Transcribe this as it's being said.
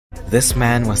This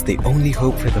man was the only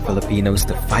hope for the Filipinos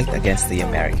to fight against the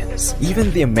Americans.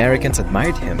 Even the Americans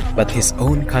admired him, but his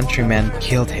own countrymen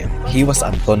killed him. He was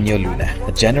Antonio Luna,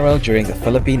 a general during the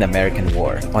Philippine-American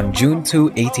War. On June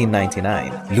 2,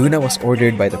 1899, Luna was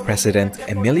ordered by the President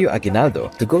Emilio Aguinaldo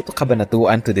to go to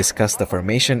Cabanatuan to discuss the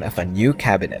formation of a new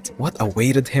cabinet. What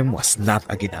awaited him was not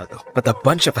Aguinaldo, but a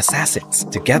bunch of assassins.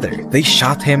 Together, they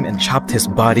shot him and chopped his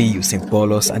body using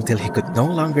polos until he could no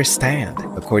longer stand.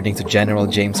 According to General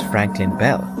James Franklin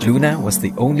Bell, Luna was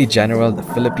the only general the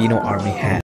Filipino army had